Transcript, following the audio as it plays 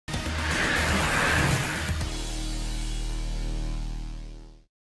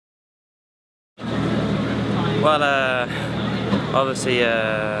Well, obviously,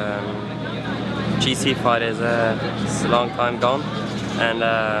 GC fight is it's a long time gone, and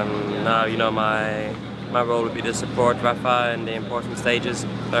now my role would be to support Rafa in the important stages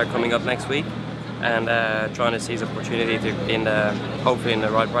that are coming up next week, and trying to seize opportunity to hopefully in the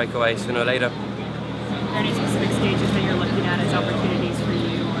right breakaway sooner or later. Are there any specific stages that you're looking at as opportunities for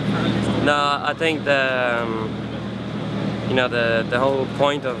you or for others? No, I think the whole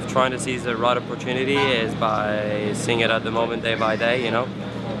point of trying to seize the right opportunity is by seeing it at the moment, day by day.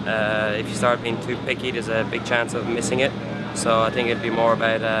 If you start being too picky, there's a big chance of missing it. So I think it'd be more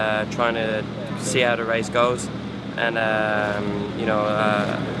about trying to see how the race goes, and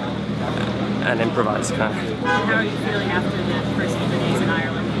and improvise kind of. How are you feeling after the first 3 days in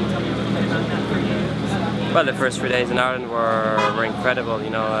Ireland? Can you tell me a little bit about that for you? Well, the first 3 days in Ireland were incredible.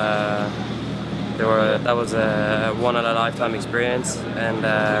 That was a one-in-a-lifetime experience, and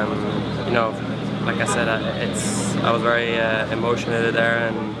like I said, I was very emotional there,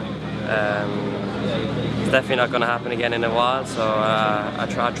 and it's definitely not going to happen again in a while. So I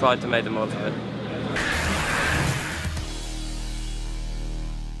tried to make the most of it.